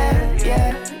yeah,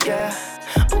 yeah,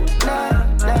 yeah. Ooh la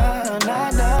la la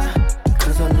la.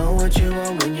 Cause I know what you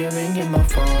want when you're ringing my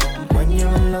phone. When you're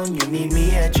alone, you need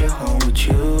me at your home with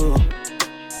you.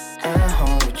 At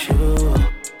home with you.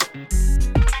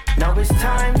 Now it's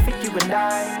time for you and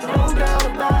I, no doubt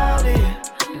about it.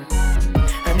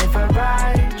 And if I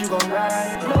ride, you gon'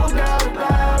 ride, no doubt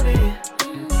about it.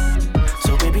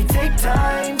 So baby, take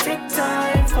time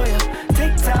for you.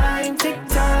 Take time.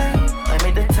 I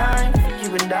made the time for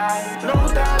you and I, no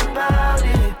doubt about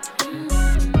it.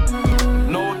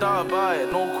 No doubt about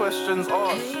it, no questions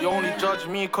asked. You only judge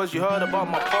me cause you heard about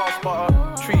my past, but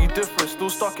I treat you different, still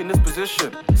stuck in this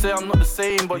position. Say I'm not the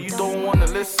same, but you don't wanna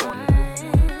listen.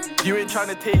 You ain't trying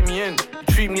to take me in.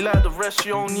 You treat me like the rest,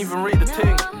 you don't even rate the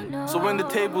thing. So when the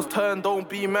tables turn, don't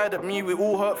be mad at me. We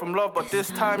all hurt from love, but this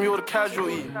time you're the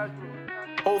casualty.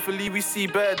 Hopefully we see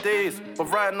better days, but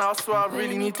right now I swear I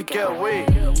really need to get away.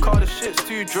 Cause the shit's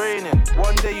too draining.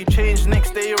 One day you change,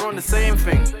 next day you're on the same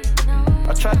thing.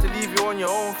 I tried to leave you on your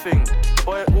own thing,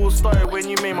 but it all started when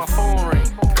you made my phone ring.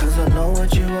 Cause I know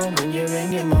what you want when you're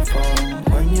ringing my phone.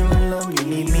 When you're alone, you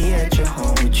need me at your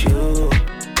home with you.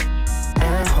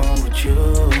 At home with you.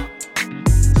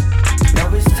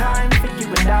 Now it's time for you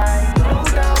and I, no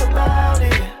doubt about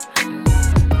it.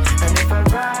 And if I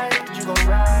ride, you gon'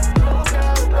 ride, no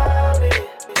doubt about it.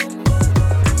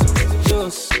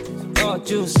 Juice, oh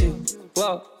juicy,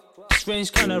 wow,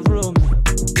 strange kind of room,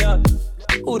 yeah.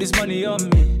 All this money on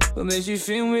me, what makes you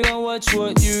think we gon' watch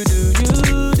what you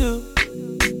do?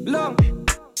 Long,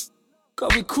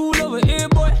 got we cool over here,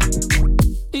 boy.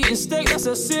 Eating steak, that's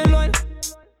a sirloin.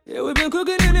 Yeah, we been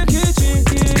cooking in the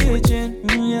kitchen,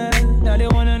 yeah. Now they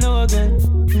wanna know again,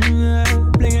 yeah.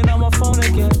 Blinging on my phone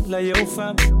again, like yo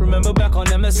fam. Remember back on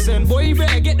MSN, boy you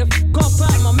better get the fuck up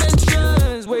out my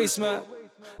mentions, waste man.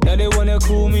 Now they wanna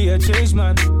call me a change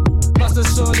man. Must have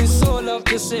sold his soul up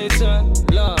to Satan,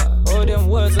 Lord. All them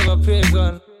words of a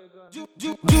pagan.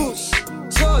 Juice,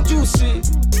 so juicy.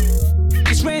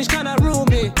 This range kinda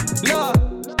roomy, Lord.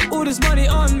 All this money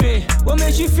on me. What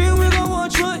makes you feel we gon'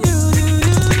 watch what you do?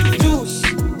 Juice,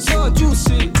 so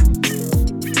juicy.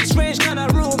 This range kinda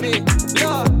roomy,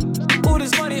 Lord. All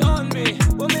this money on me.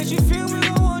 What makes you feel we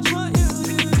gon' watch what you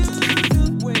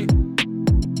do? Wait.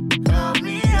 Help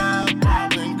me out, I've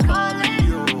been calling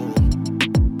you.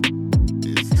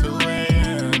 It's 2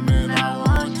 a.m. and I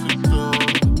want you to.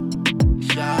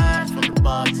 Shots from the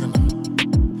bartender.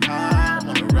 I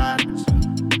wanna ride with you.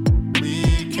 We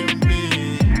can be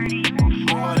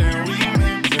more than we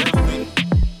meant to be.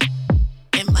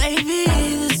 It might be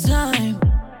this time.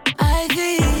 I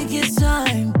think it's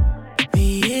time.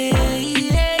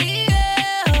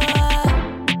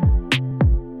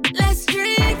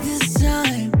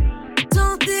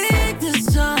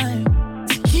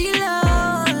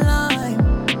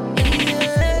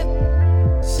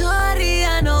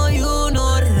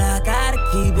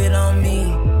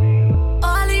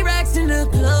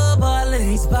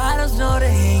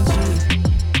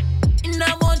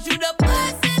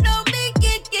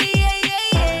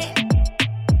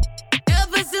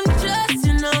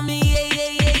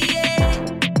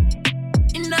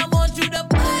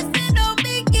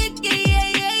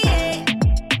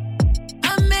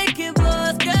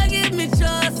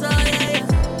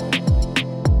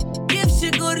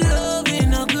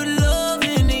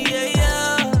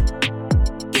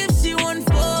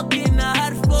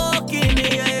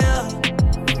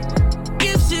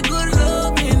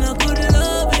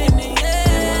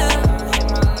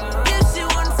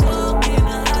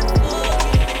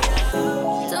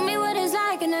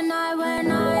 in the night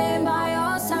when I ain't by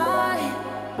your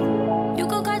side. You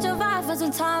could catch a vibe for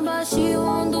some time, but she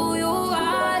won't do you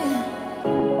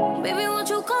right. Baby, won't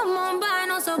you come on by?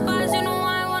 No surprise, you know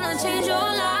I wanna change your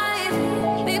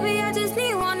life. Baby, I just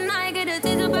need one night, get a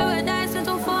taste of paradise and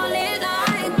to fall in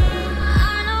line.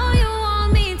 I know you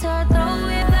want me to throw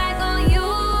it back on you.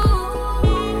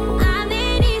 I'm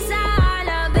in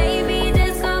inside, baby,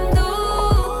 just come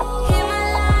through. Hit my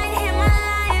line,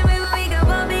 baby, we can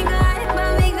bump and grind,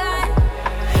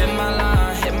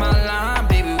 Hit my line,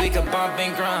 baby, we can bump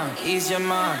and grind. Ease your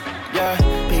mind. Yeah,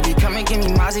 baby, come and give me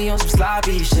Mozzie on some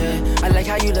sloppy shit. I like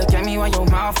how you look at me while your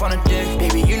mouth on a dick.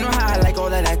 Baby, you know how I like all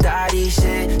of that daddy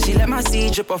shit. She let my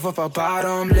seed drip off of her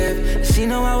bottom lip. She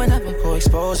know I would never go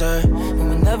expose her. And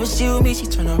whenever she with me, she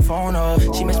turn her phone off.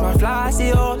 She makes my fly, I see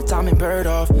her all the time and bird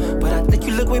off. But I think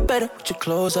you look way better with your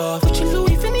clothes off. With your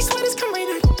Louis Vuitton sweaters, come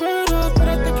right at the bird off. But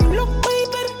I think you look way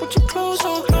better with your clothes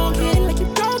off. Don't care like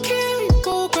you don't care. You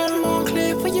go, girl, I'm on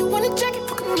clip. When you want a jacket,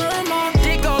 fuck a mama.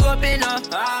 Dick all up in her.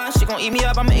 She gon' eat me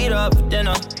up, I'ma eat her up for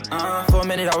dinner. For a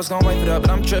minute I was gon' wait it up,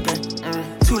 but I'm trippin'.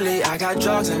 Too late, I got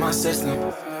drugs in my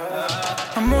system.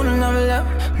 I'm on another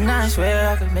level, and I swear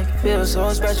I could make it feel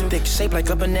so special. Picture shaped like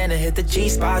a banana, hit the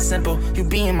G-spot simple. You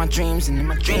be in my dreams, and in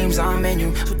my dreams I'm in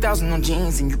you. 2,000 on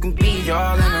jeans, and you can be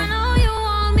all in them. I know you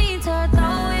want me to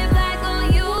throw it back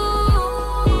on you.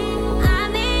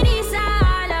 I'm in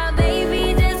inside,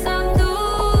 baby, just come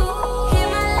through. Hit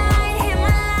my line,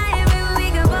 baby,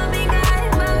 we can bump and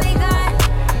grind,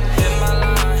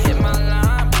 Hit my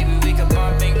line, baby, we can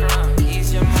bump and grind.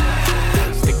 Ease your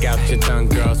mind. Stick out your tongue,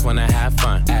 girls wanna have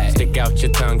fun. Stick out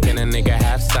your tongue, can a nigga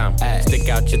have some? Stick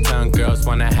out your tongue, girls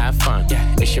wanna have fun.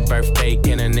 It's your birthday,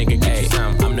 can a nigga get you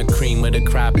some? I'm the cream of the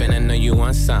crop and I know you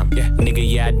want some. Nigga,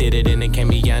 yeah, I did it and it can't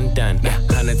be undone.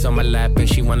 Hundreds on my lap and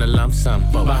she wanna lump sum.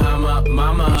 Bahama,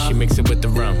 mama, she mix it with the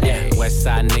rum. West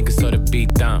side niggas so the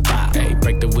beat thump. Hey,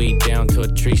 break the weed down to a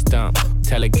tree stump.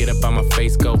 Tell her get up on my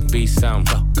face, go be some.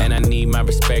 And I need my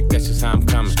respect, that's just how I'm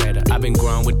coming. I've been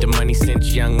growing with the money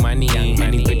since young money.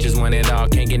 Many bitches want it all,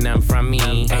 can't get nothing from me.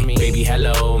 Hey, baby,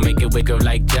 hello, make it wiggle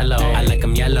like jello. I like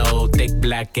them yellow, thick,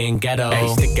 black, and ghetto. Hey,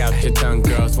 stick out your tongue,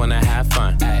 girls wanna have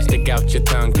fun. Stick out your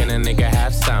tongue, can a nigga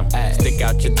have some? Stick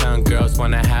out your tongue, girls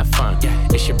wanna have fun.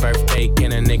 It's your birthday,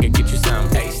 can a nigga get you some?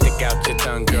 Hey, stick out your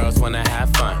tongue, girls wanna have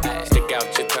fun. Stick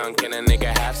out your tongue, can a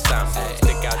nigga have some?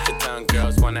 Stick out your tongue,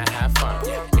 girls wanna have fun.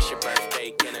 It's your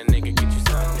birthday, can a nigga get you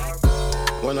some?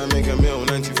 When I make a meal,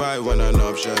 95 when an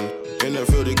option. In the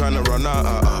field, they kinda run out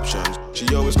of options.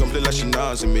 She always complain like she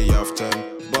nods in me often.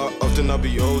 But often I'll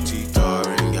be OT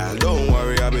touring. Yeah, don't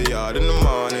worry, I'll be out in the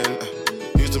morning.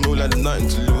 Used to move like there's nothing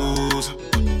to lose.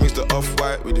 Mix the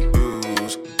off-white with the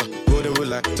blues. Golden with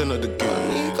like 10 of the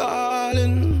girls.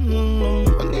 Calling,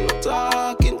 money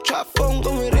talking. Trap phone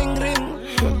going ring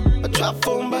ring. A trap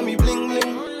phone by me bling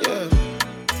bling. Yeah.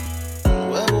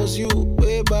 Where was you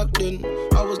way back then?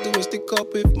 I was doing stick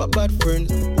up with my bad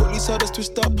friends. Police had us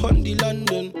twist up on the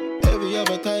London. Every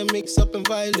other time mix up in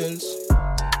violence.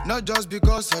 Not just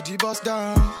because I bust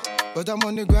down, but I'm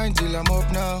on the grind till I'm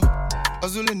up now.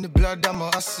 Hustle in the blood, I'm a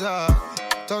hustler.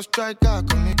 Tough striker,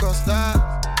 come me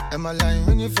Costa. And my line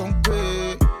ringing from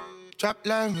grey. Trap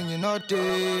line ringing all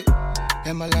day.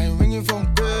 And my line ringing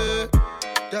from grey.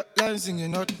 That line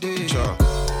singing all day. Sure.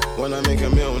 When I make a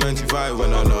meal, 95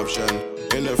 when an option.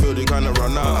 In the field, they kinda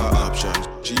run out of options.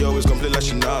 She always complain like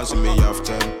she nods in me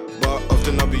often. But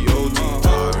often I'll be OT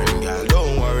touring. Yeah,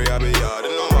 don't worry, I'll be out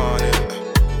in the morning.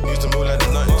 Used to move like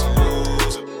there's nothing to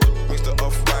lose. Mix the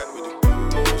off-white with the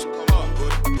blues.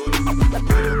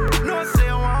 No say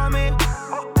you want me,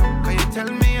 can you tell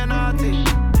me you're naughty?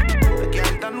 The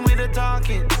girl done with the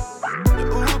talking. The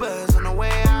Uber's on the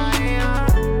way I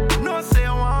am. No say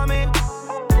you want me,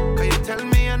 can you tell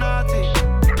me you're naughty?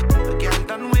 The girl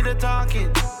done with the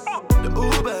talking. The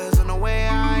Uber's on the way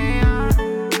I am.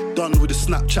 Done with the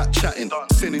Snapchat chatting.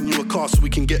 Sending you a car so we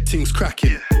can get things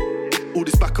cracking. All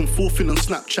this back and forth in on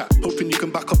Snapchat. Hoping you can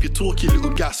back up your talk, you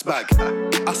little gas bag.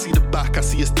 I see the back, I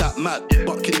see it's that mad.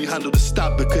 But can you handle the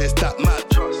stab because it's that mad?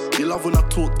 You love when I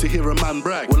talk to hear a man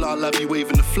brag. Well, I'll have you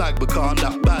waving the flag because I'm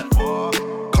that bad.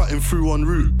 Cutting through en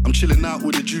route. I'm chilling out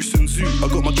with the juice and zoo. I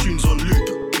got my tunes on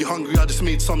loop. You hungry, I just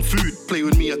made some food. Play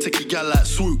with me, I take your gal like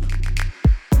swoop.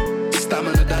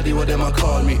 Stamina daddy, what them I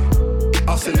call me.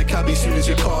 I'll send the cabbie soon as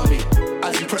you call me.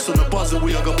 As you press on the buzzer,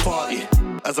 we are gonna party.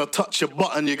 As I touch your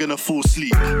button, you're gonna fall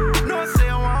asleep. No say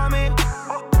you want me,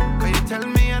 can you tell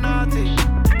me you're naughty?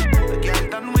 The girl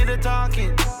done with the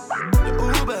talking. The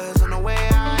Uber's on the way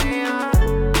I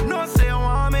am. No say you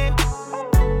want me,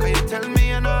 can you tell me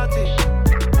you're naughty?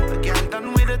 The girl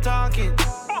done with the talking.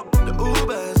 The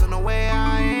Uber's on the way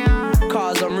I am.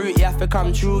 Cars are it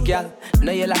come true, gal.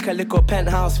 Know you like a little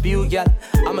penthouse view, gal.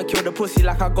 I'ma kill the pussy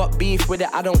like I got beef with it.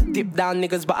 I don't dip down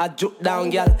niggas, but I juke down,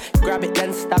 gal. Grab it,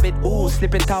 then stab it, ooh.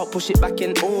 Slip it out, push it back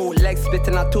in, ooh. Legs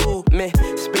splitting a two, me.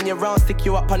 Spin you round, stick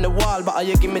you up on the wall, but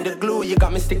you give me the glue, you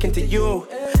got me sticking to you.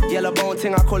 Yellow bone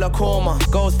thing, I call a coma.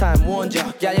 Ghost time, warned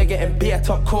ya. Yeah, you're getting beer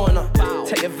top corner.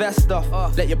 Take your vest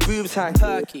off, let your boobs hang.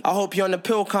 I hope you're on the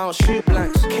pill count, shoot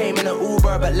blanks. Came in an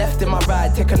Uber, but left in my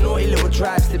ride. Take a naughty little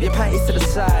drive, slip your panties to the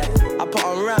side. I put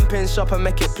on ramping shop and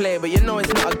make it play, but you know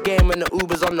it's not a game when the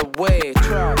Uber's on the way.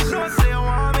 Trust. Don't say you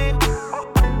want me,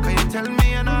 can you tell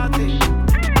me you're naughty?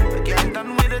 Get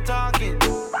done with the talking.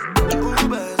 The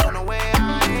Uber's on the way,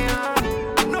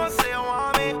 don't say you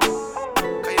want me,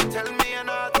 can you tell me you're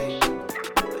naughty?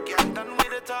 Get done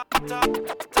with the talk.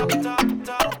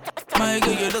 My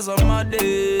girl, you just on my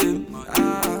day.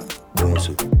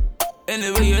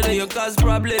 Anyway, you there, you cause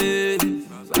problems.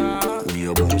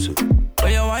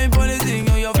 When you wine for the thing,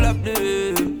 you flap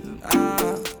them.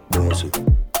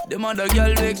 The mother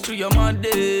girl next to your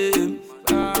mother.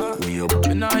 You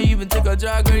not even take a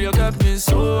drag, girl, you got me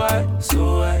so high,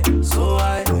 so high, so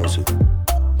high.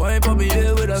 Wine for me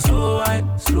here with a slow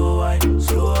wine, slow wine,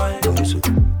 slow wine.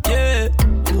 Yeah,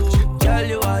 girl,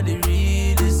 you are the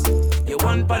realest. You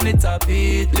want pan it up,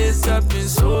 it. Let's up me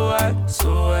so high,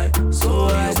 so high, so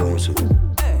high.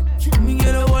 Me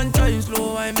get a one time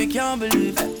slow wine, me can't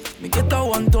believe it. Me get a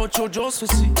one touch, you just for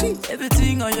see.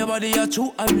 Everything on your body, you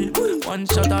true, I mean. One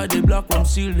shot of the black rum,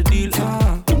 seal the deal.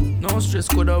 No stress,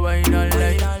 coulda wine and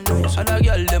line. Other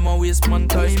girl, them a waste man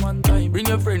time. Bring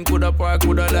your friend, coulda park,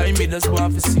 coulda line. Me just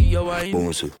want to see your wine.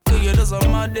 You just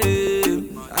on my day.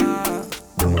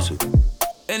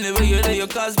 Anyway, you there, you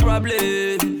cause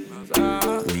problems.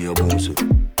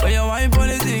 When you wine for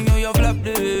the thing, you flap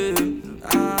them.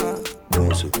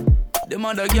 The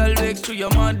mother girl next to your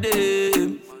mother.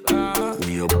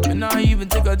 You not even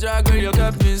take a drag, girl, you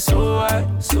got me so high,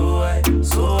 so high,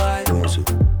 so high.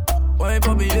 Wine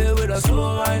for me here with a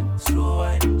slow wine, slow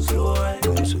wine, slow wine.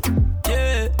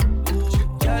 Yeah,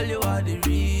 girl, you are the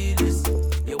realest.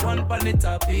 You want pan it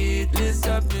up, it. Let's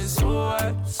up me so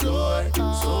high, so